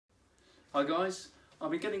Hi guys,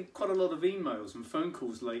 I've been getting quite a lot of emails and phone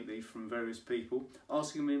calls lately from various people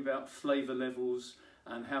asking me about flavour levels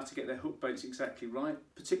and how to get their hook baits exactly right,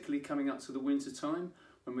 particularly coming up to the winter time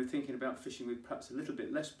when we're thinking about fishing with perhaps a little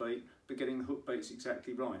bit less bait but getting the hook baits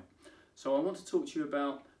exactly right. So I want to talk to you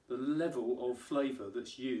about the level of flavour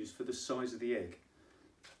that's used for the size of the egg.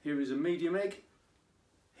 Here is a medium egg,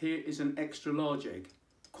 here is an extra large egg.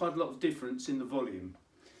 Quite a lot of difference in the volume.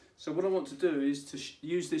 So what I want to do is to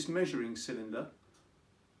use this measuring cylinder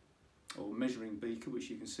or measuring beaker,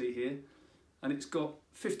 which you can see here, and it's got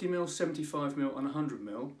 50ml, 75ml and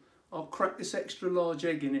 100ml. I'll crack this extra large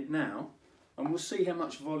egg in it now and we'll see how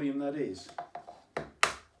much volume that is.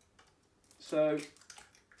 So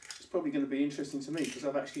it's probably going to be interesting to me because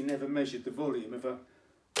I've actually never measured the volume of a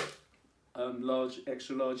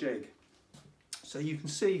extra large egg. So you can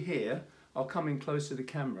see here, I'll come in close to the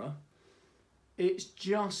camera, it's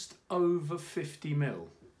just over 50ml.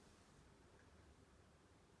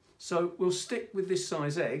 So we'll stick with this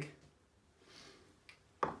size egg,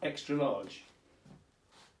 extra large.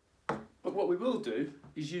 But what we will do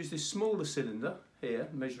is use this smaller cylinder here,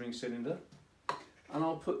 measuring cylinder, and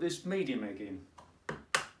I'll put this medium egg in.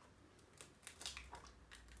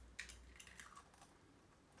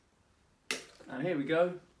 And here we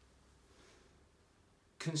go,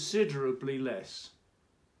 considerably less.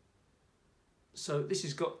 So this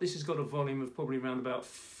has got a volume of probably around about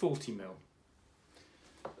 40ml.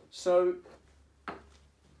 So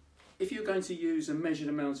if you're going to use a measured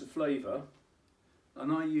amount of flavour,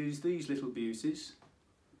 and I use these little beauties,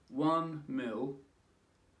 1ml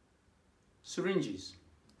syringes,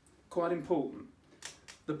 quite important.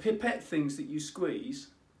 The pipette things that you squeeze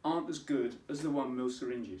aren't as good as the 1ml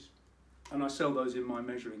syringes, and I sell those in my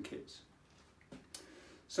measuring kits.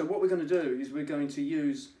 So what we're going to do is we're going to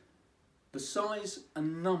use the size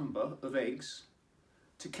and number of eggs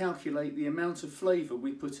to calculate the amount of flavour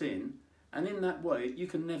we put in, and in that way you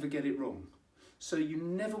can never get it wrong. So you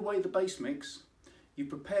never weigh the base mix, you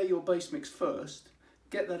prepare your base mix first,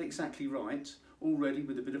 get that exactly right, already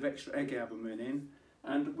with a bit of extra egg albumin in,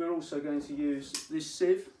 and we're also going to use this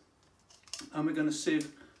sieve, and we're going to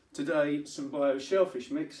sieve today some bio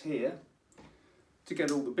shellfish mix here to get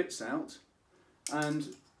all the bits out,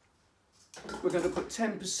 and we're going to put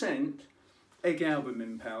 10% egg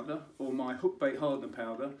albumin powder, or my hookbait hardener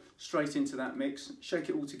powder, straight into that mix, shake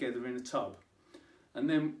it all together in a tub. And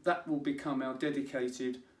then that will become our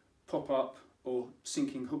dedicated pop-up or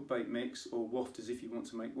sinking hookbait mix, or wafters if you want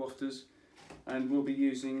to make wafters. And we'll be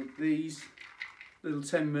using these little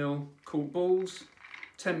 10ml cork balls.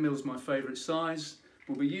 10ml is my favourite size.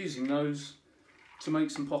 We'll be using those to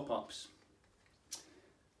make some pop-ups.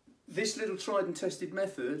 This little tried and tested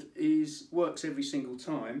method works every single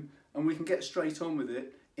time, and we can get straight on with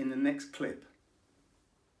it in the next clip.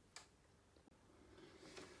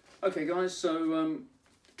 Okay guys, so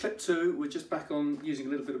clip 2, we're just back on using a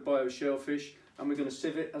little bit of bio shellfish, and we're going to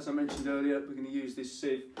sieve it. As I mentioned earlier, we're going to use this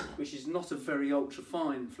sieve, which is not a very ultra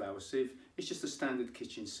fine flour sieve, it's just a standard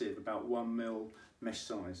kitchen sieve, about 1ml mesh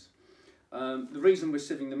size. The reason we're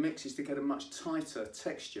sieving the mix is to get a much tighter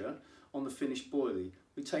texture on the finished boilie.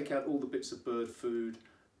 We take out all the bits of bird food,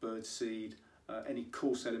 bird seed, any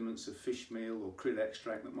coarse elements of fish meal or krill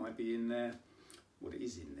extract that might be in there. Well, it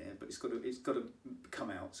is in there, but it's got to come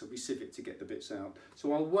out, so we sieve it to get the bits out.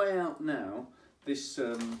 So I'll weigh out now this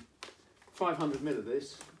 500ml of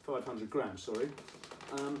this, 500 grams, sorry,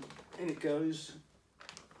 and it goes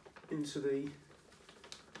into the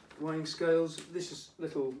weighing scales. This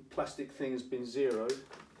little plastic thing has been zeroed.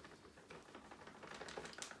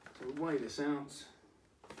 So we'll weigh this out,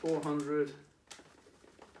 400.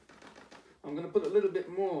 I'm going to put a little bit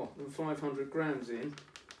more than 500 grams in,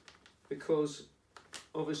 because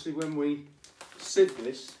obviously when we sieve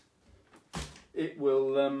this, it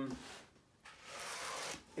will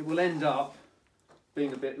end up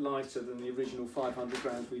being a bit lighter than the original 500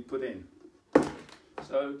 grams we put in.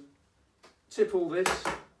 So tip all this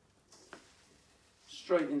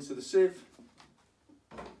straight into the sieve,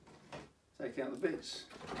 take out the bits,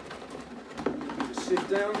 put the sieve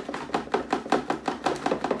down.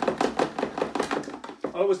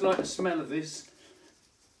 I always like the smell of this.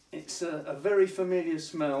 It's a very familiar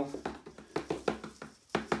smell.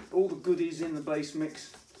 All the goodies in the base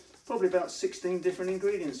mix. Probably about 16 different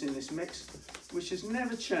ingredients in this mix, which has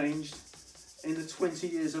never changed in the 20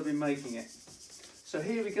 years I've been making it. So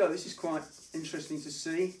here we go. This is quite interesting to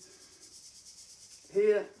see.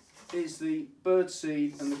 Here is the bird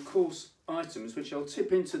seed and the coarse items, which I'll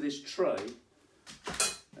tip into this tray,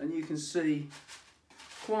 and you can see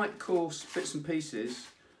quite coarse bits and pieces,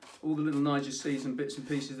 all the little Niger seeds and bits and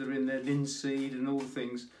pieces that are in there, linseed and all the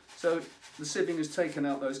things. So the sieving has taken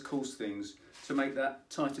out those coarse things to make that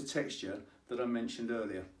tighter texture that I mentioned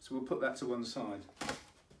earlier. So we'll put that to one side.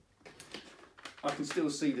 I can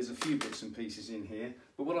still see there's a few bits and pieces in here,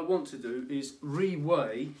 but what I want to do is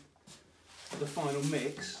re-weigh the final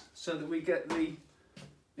mix so that we get the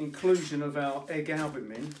inclusion of our egg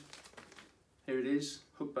albumin. Here it is,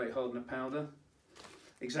 hookbait hardener powder.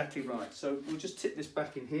 Exactly right. So we'll just tip this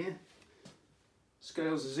back in here.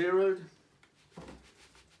 Scales are zeroed.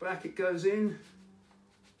 Back it goes in.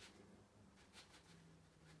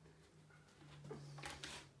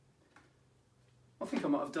 I think I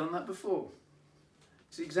might have done that before.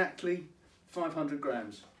 It's exactly 500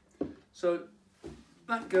 grams. So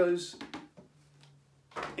that goes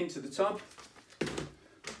into the tub.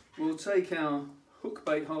 We'll take our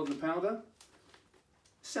hookbait hardener powder.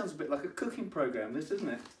 Sounds a bit like a cooking program, this, doesn't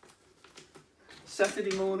it?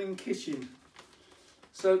 Saturday morning kitchen.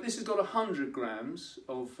 So this has got 100 grams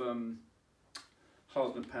of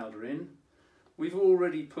hardener powder in. We've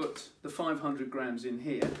already put the 500 grams in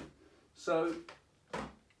here. So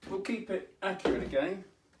we'll keep it accurate again.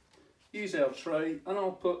 Use our tray, and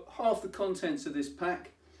I'll put half the contents of this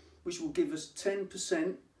pack, which will give us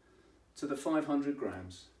 10% to the 500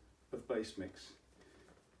 grams of base mix.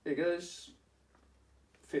 Here goes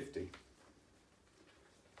 50.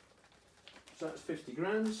 So that's 50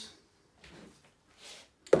 grams.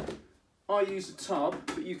 I use a tub,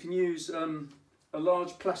 but you can use a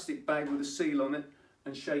large plastic bag with a seal on it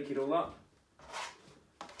and shake it all up.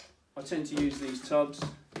 I tend to use these tubs.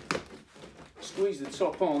 Squeeze the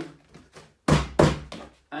top on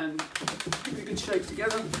and give it a good shake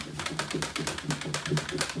together.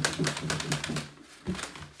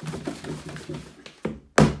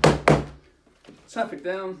 Tap it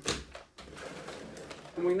down,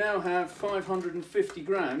 and we now have 550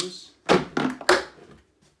 grams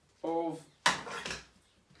of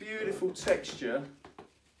beautiful texture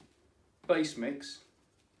base mix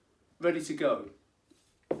ready to go.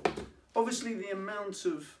 Obviously the amount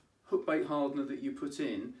of hookbait hardener that you put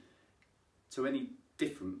in to any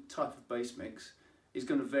different type of base mix is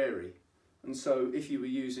going to vary, and so if you were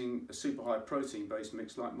using a super high protein base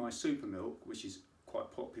mix like my super milk, which is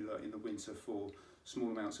quite popular in the winter for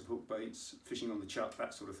small amounts of hook baits, fishing on the chuck,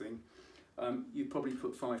 that sort of thing, you'd probably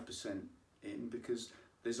put 5% in, because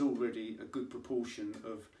there's already a good proportion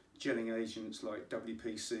of gelling agents like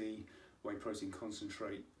WPC, whey protein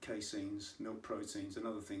concentrate, caseins, milk proteins and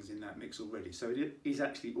other things in that mix already. So it is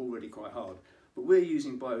actually already quite hard. But we're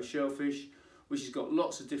using bio shellfish, which has got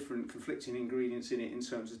lots of different conflicting ingredients in it in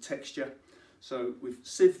terms of texture. So we've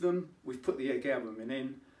sieved them, we've put the egg albumin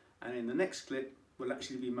in, and in the next clip we'll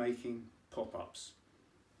actually be making pop-ups.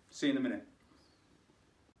 See you in a minute.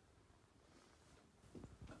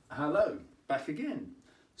 Hello, back again.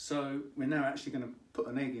 So we're now actually going to put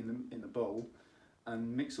an egg in the bowl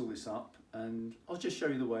and mix all this up, and I'll just show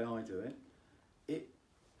you the way I do it. It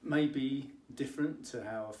may be different to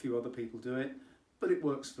how a few other people do it, but it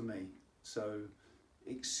works for me. So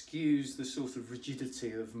excuse the sort of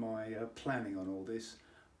rigidity of my planning on all this,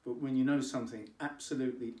 but when you know something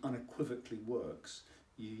absolutely unequivocally works,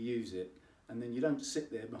 you use it, and then you don't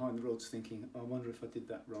sit there behind the rods thinking, I wonder if I did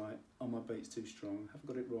that right, oh my bait's too strong, have I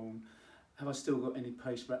got it wrong, have I still got any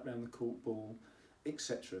paste wrapped around the cork ball,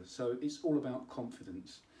 etc. So it's all about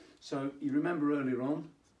confidence. So you remember earlier on,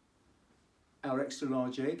 our extra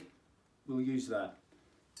large egg, we'll use that.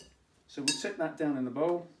 So we'll set that down in the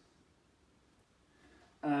bowl,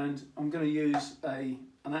 and I'm going to use an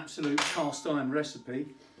absolute cast iron recipe,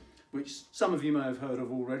 which some of you may have heard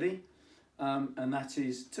of already, and that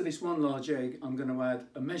is, to this one large egg I'm going to add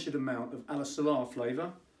a measured amount of ala salar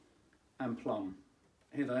flavour and plum.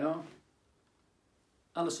 Here they are,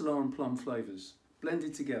 ala salar and plum flavours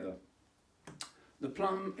blended together. The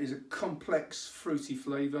plum is a complex fruity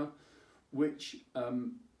flavour which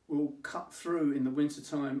will cut through in the winter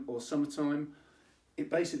time or summertime. It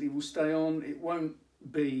basically will stay on, it won't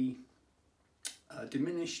be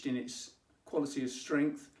diminished in its quality of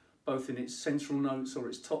strength, both in its central notes or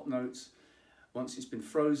its top notes, once it's been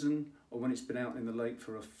frozen or when it's been out in the lake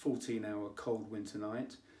for a 14-hour cold winter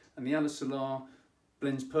night. And the ala salar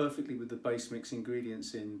blends perfectly with the base mix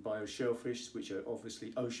ingredients in bio shellfish, which are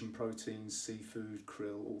obviously ocean proteins, seafood,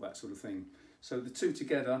 krill, all that sort of thing. So the two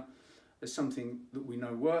together is something that we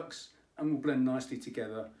know works and will blend nicely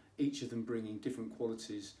together, each of them bringing different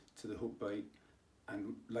qualities to the hook bait,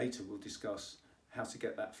 and later we'll discuss how to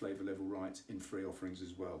get that flavour level right in free offerings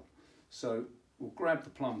as well. So we'll grab the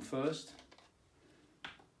plum first,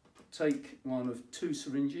 take one of 2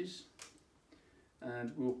 syringes,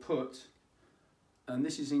 and we'll put, and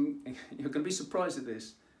this is you're going to be surprised at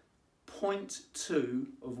this, 0.2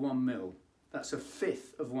 of 1 mil. That's a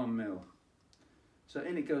fifth of 1 mil. So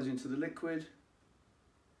in it goes into the liquid.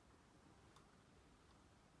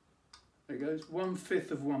 There it goes,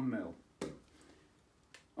 1/5 of 1 mil.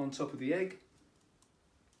 On top of the egg.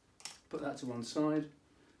 Put that to one side.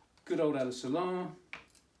 Good old Alice Solar.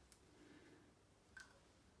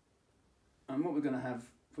 And what we're going to have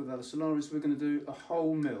with Alice Solar is we're going to do a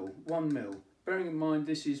whole mil, 1 mil. Bearing in mind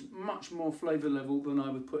this is much more flavour level than I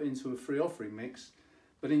would put into a free offering mix,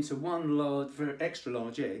 but into one large, very extra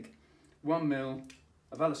large egg, 1 mil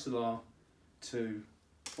of Alice Solar to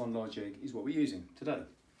one large egg is what we're using today.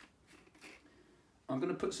 I'm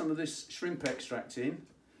going to put some of this shrimp extract in,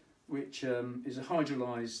 which is a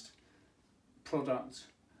hydrolyzed product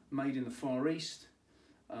made in the Far East.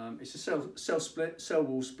 It's a cell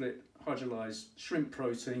wall split hydrolyzed shrimp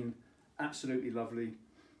protein, absolutely lovely,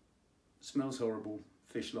 smells horrible,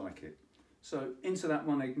 fish like it. So into that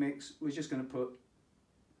 1 egg mix we're just going to put,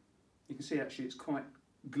 you can see actually it's quite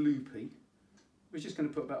gloopy, we're just going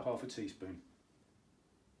to put about 1/2 teaspoon.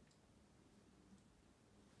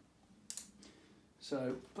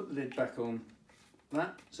 So put the lid back on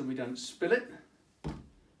that so we don't spill it.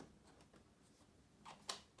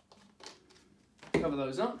 Cover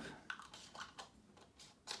those up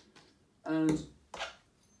and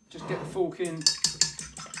just get the fork in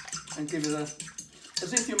and give it a,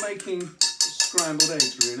 as if you're making scrambled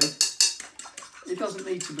eggs really. It doesn't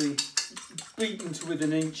need to be beaten to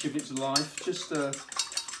within an inch of its life, just a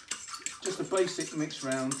basic mix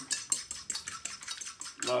round.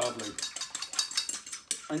 Lovely.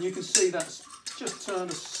 And you can see that's just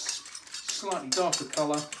turned a slightly darker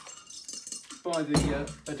colour by the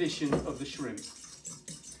addition of the shrimp.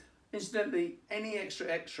 Incidentally, any extra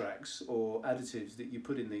extracts or additives that you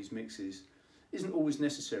put in these mixes isn't always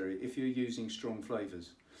necessary if you're using strong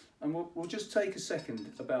flavours. And we'll just take a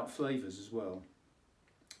second about flavours as well.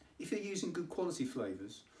 If you're using good quality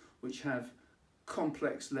flavours which have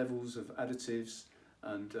complex levels of additives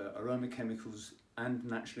and aroma chemicals and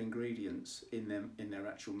natural ingredients in their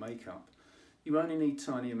actual makeup, you only need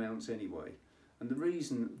tiny amounts anyway. And the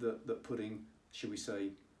reason that putting, shall we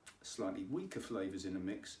say, slightly weaker flavours in a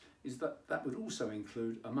mix is that would also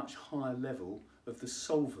include a much higher level of the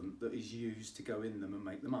solvent that is used to go in them and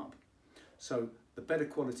make them up. So the better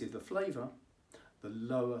quality of the flavour, the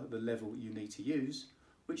lower the level you need to use,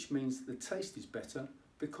 which means the taste is better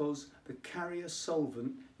because the carrier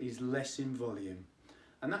solvent is less in volume.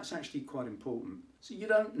 And that's actually quite important. So you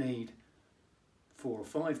don't need 4 or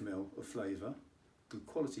 5 mil of flavour, good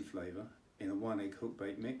quality flavour, in a 1 egg hook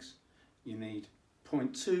bait mix. You need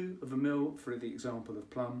 0.2 of a mil for the example of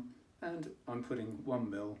plum, and I'm putting 1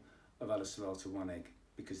 mil of Alice Solar to 1 egg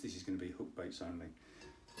because this is going to be hook baits only.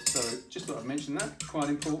 So just thought I'd mention that, quite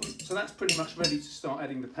important. So that's pretty much ready to start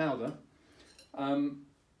adding the powder.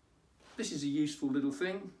 This is a useful little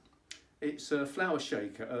thing. It's a flour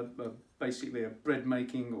shaker, basically a bread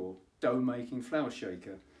making or dough making flour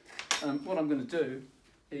shaker. What I'm going to do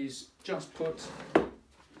is just put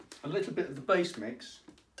a little bit of the base mix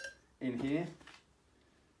in here,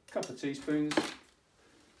 a couple of teaspoons,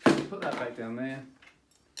 put that back down there,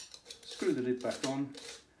 screw the lid back on,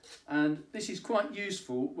 and this is quite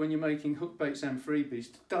useful when you're making hook baits and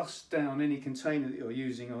freebies to dust down any container that you're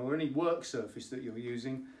using or any work surface that you're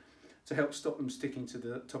using to help stop them sticking to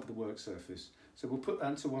the top of the work surface. So we'll put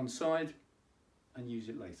that to one side and use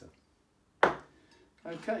it later.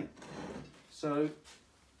 Okay, so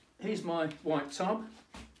here's my white tub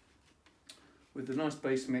with the nice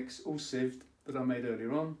base mix all sieved that I made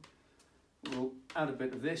earlier on. We'll add a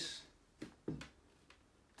bit of this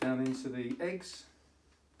down into the eggs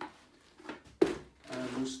and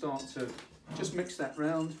we'll start to just mix that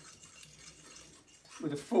round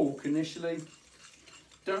with a fork initially.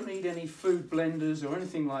 Don't need any food blenders or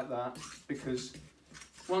anything like that, because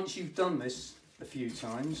once you've done this a few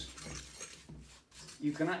times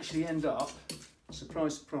you can actually end up,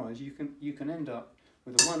 surprise surprise, you can end up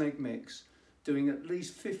with a 1 egg mix doing at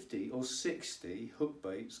least 50 or 60 hook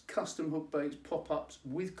baits, custom hook baits, pop-ups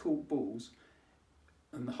with cork balls,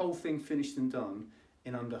 and the whole thing finished and done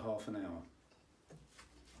in under half an hour.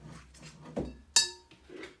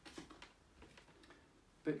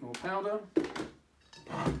 Bit more powder,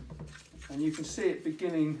 and you can see it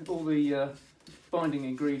beginning, all the binding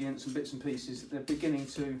ingredients and bits and pieces, they're beginning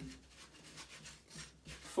to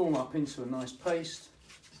form up into a nice paste.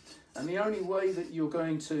 And the only way that you're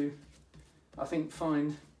going to, I think,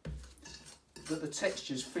 find that the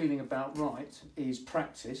texture's feeling about right is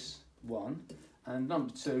practice, 1, and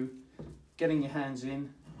number 2, getting your hands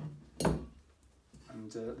in,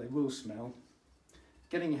 and they will smell,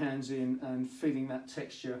 getting your hands in and feeling that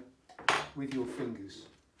texture with your fingers.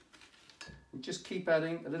 And just keep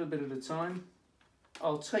adding a little bit at a time.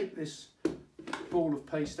 I'll take this ball of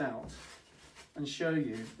paste out and show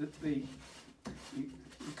you that you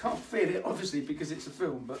can't feel it obviously because it's a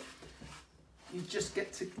film, but you just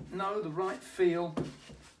get to know the right feel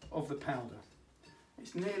of the powder.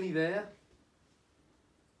 It's nearly there.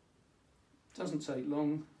 Doesn't take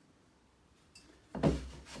long.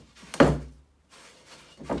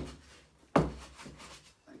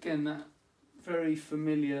 Again, that very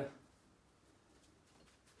familiar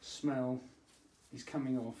smell is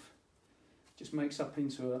coming off. Just makes up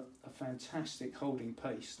into a fantastic holding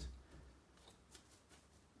paste.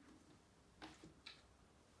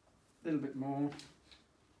 A little bit more.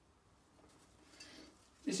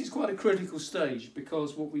 This is quite a critical stage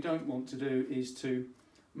because what we don't want to do is to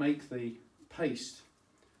make the paste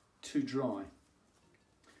too dry.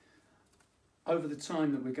 Over the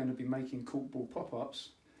time that we're going to be making cork ball pop-ups,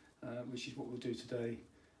 which is what we'll do today,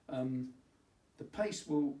 the paste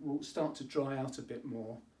will start to dry out a bit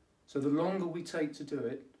more. So the longer we take to do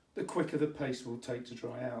it, the quicker the paste will take to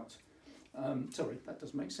dry out. Sorry, that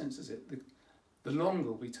doesn't make sense, does it? The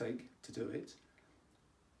longer we take to do it,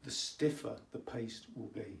 the stiffer the paste will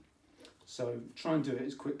be. So try and do it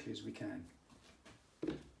as quickly as we can.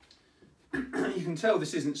 You can tell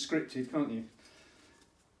this isn't scripted, can't you?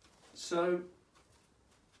 So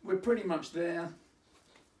we're pretty much there.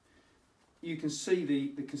 You can see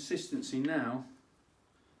the consistency now.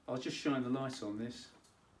 I'll just shine the light on this.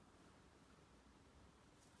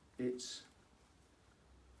 It's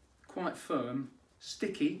quite firm,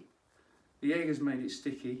 sticky. The egg has made it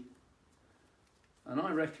sticky, and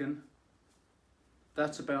I reckon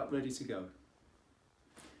that's about ready to go.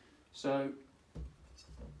 So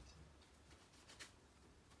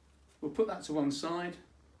we'll put that to one side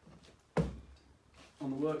on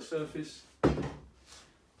the work surface.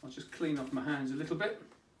 I'll just clean off my hands a little bit.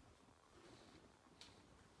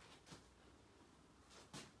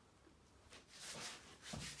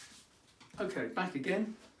 Okay, back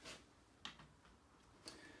again.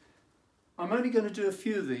 I'm only going to do a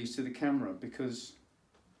few of these to the camera because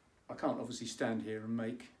I can't obviously stand here and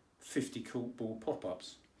make 50 cork ball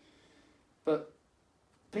pop-ups. But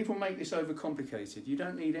people make this overcomplicated. You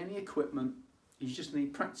don't need any equipment, you just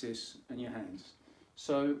need practice and your hands.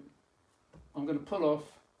 So I'm going to pull off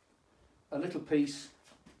a little piece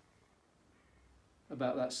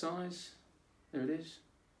about that size. There it is.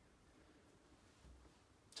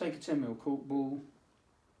 Take a 10mm cork ball,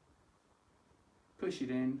 push it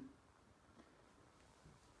in.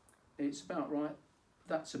 It's about right,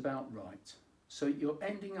 that's about right. So you're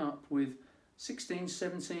ending up with 16,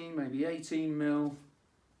 17, maybe 18mm,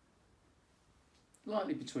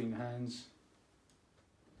 lightly between the hands.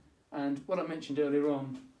 And what I mentioned earlier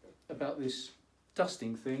on about this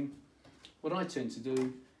dusting thing, what I tend to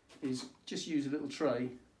do is just use a little tray,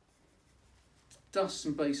 dust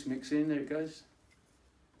some base mix in, there it goes,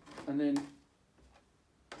 and then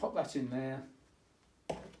pop that in there.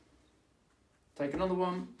 Take another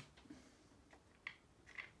one,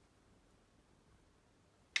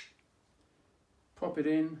 pop it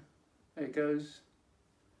in, there it goes.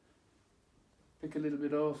 Pick a little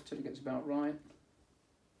bit off till it gets about right.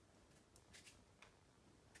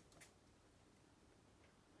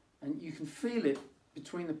 And you can feel it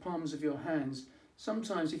between the palms of your hands.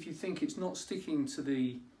 Sometimes if you think it's not sticking to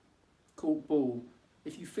the cork ball,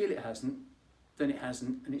 if you feel it hasn't, then it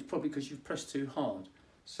hasn't, and it's probably because you've pressed too hard.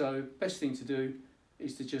 So best thing to do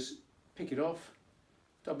is to just pick it off,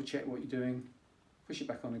 double check what you're doing, push it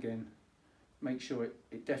back on again, make sure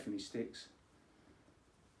it definitely sticks.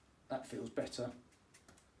 That feels better.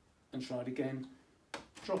 And try it again.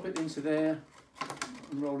 Drop it into there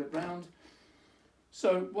and roll it round.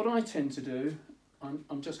 So what I tend to do,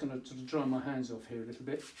 I'm just going to sort of dry my hands off here a little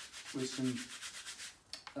bit with some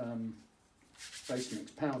base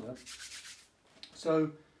mix powder.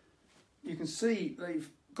 So you can see they've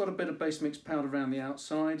got a bit of base mix powder around the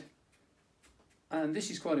outside, and this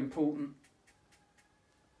is quite important.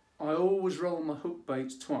 I always roll my hook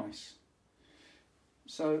baits twice.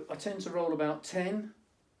 So I tend to roll about 10.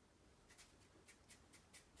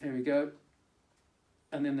 Here we go.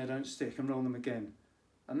 And then they don't stick, and roll them again.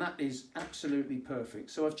 And that is absolutely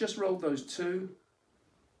perfect. So I've just rolled those 2.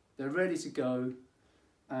 They're ready to go.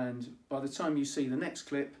 And by the time you see the next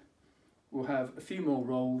clip, we'll have a few more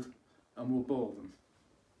rolled and we'll boil them.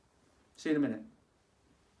 See you in a minute.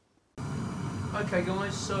 Okay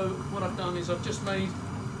guys, so what I've done is I've just made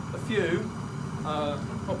a few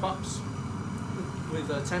pop-ups with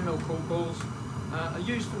 10mm cork balls. A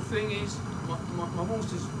useful thing is, my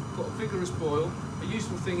water's got a vigorous boil. A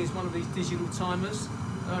useful thing is one of these digital timers.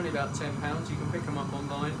 only about £10. You can pick them up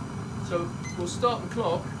online. So we'll start the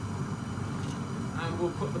clock and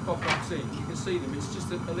we'll put the pop-ups in. You can see them, it's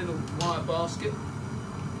just a little wire basket.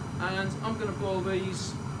 And I'm going to boil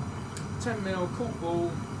these 10mm cork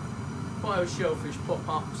ball bio shellfish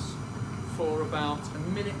pop-ups for about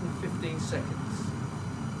 1 minute and 15 seconds.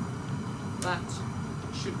 That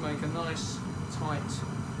should make a nice tight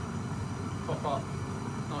pop-up,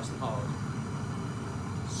 nice and hard.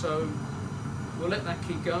 So we'll let that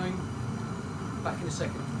keep going, back in a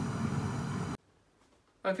second.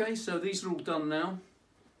 Okay, so these are all done now,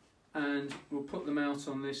 and we'll put them out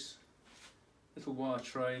on this little wire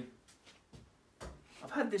tray.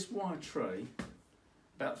 I've had this wire tray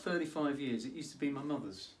about 35 years. It used to be my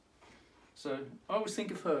mother's. So I always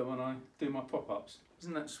think of her when I do my pop-ups.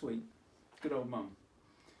 Isn't that sweet? Good old mum.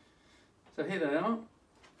 So here they are.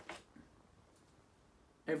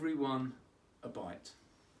 Every one a bite.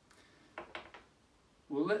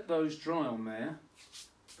 We'll let those dry on there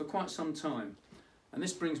for quite some time. And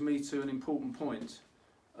this brings me to an important point,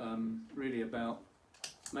 really about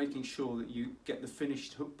making sure that you get the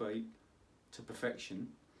finished hook bait to perfection.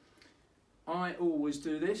 I always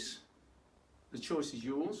do this, the choice is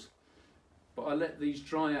yours, but I let these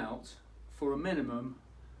dry out for a minimum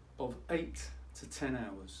of 8 to 10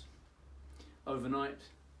 hours. Overnight,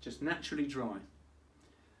 just naturally dry.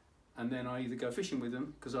 And then I either go fishing with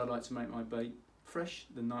them, because I like to make my bait fresh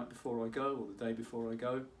the night before I go or the day before I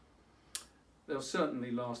go. They'll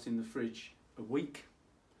certainly last in the fridge a week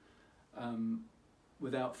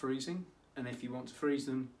without freezing, and if you want to freeze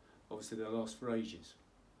them, obviously they'll last for ages.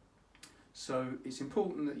 So it's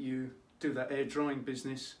important that you do that air drying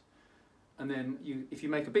business, and then if you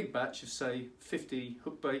make a big batch of say 50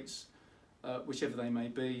 hook baits, whichever they may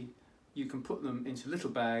be, you can put them into little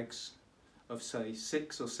bags of say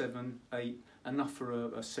 6 or 7, 8, enough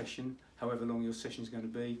for a session, however long your session is going to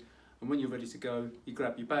be. And when you're ready to go, you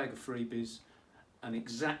grab your bag of freebies and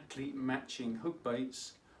exactly matching hook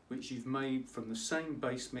baits which you've made from the same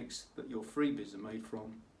base mix that your freebies are made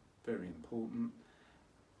from. Very important.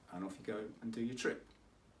 And off you go and do your trip,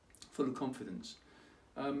 full of confidence.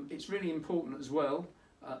 It's really important as well,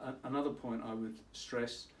 another point I would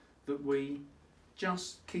stress, that we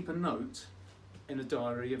just keep a note in a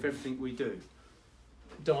diary of everything we do.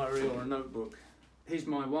 Diary or a notebook. Here's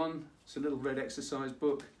my one, it's a little red exercise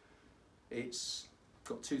book. It's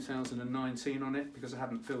got 2019 on it because I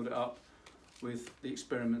haven't filled it up with the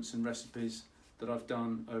experiments and recipes that I've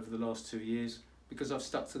done over the last 2 years, because I've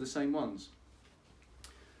stuck to the same ones.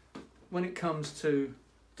 When it comes to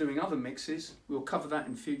doing other mixes, we'll cover that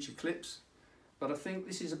in future clips, but I think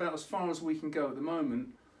this is about as far as we can go at the moment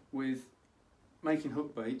with making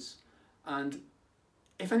hook baits. And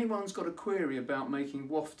if anyone's got a query about making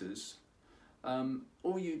wafters,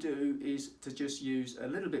 all you do is to just use a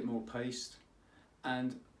little bit more paste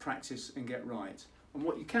and practice and get right. And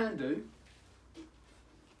what you can do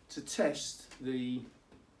to test the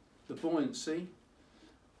buoyancy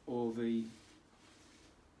or the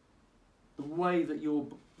way that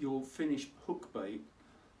your finished hook bait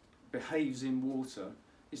behaves in water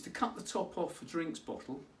is to cut the top off a drinks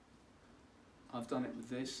bottle. I've done it with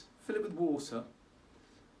this. Fill it with water,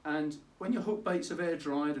 and when your hook baits have air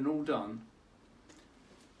dried and all done,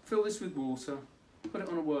 fill this with water, put it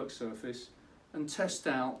on a work surface and test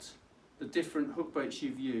out the different hook baits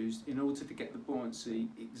you've used in order to get the buoyancy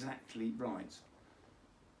exactly right.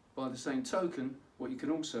 By the same token, what you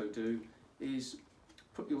can also do is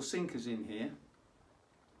put your sinkers in here,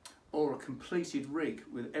 or a completed rig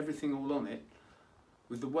with everything all on it.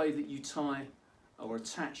 With the way that you tie or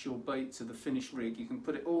attach your bait to the finished rig, you can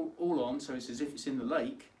put it all on, so it's as if it's in the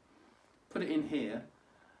lake, put it in here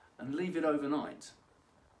and leave it overnight,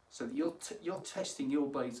 so that you're testing your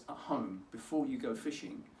bait at home before you go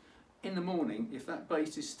fishing. In the morning, if that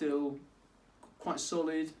bait is still quite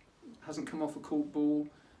solid, hasn't come off a cork ball,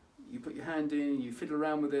 you put your hand in, you fiddle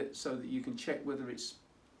around with it so that you can check whether it's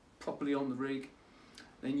properly on the rig,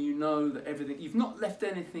 then you know that everything, you've not left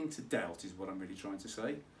anything to doubt, is what I'm really trying to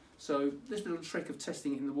say. So this little trick of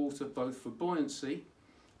testing it in the water, both for buoyancy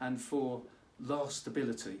and for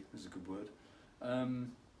lastability, is a good word.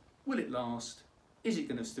 Will it last? Is it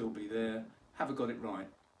going to still be there? Have I got it right?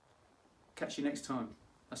 Catch you next time.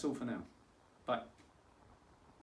 That's all for now. Bye.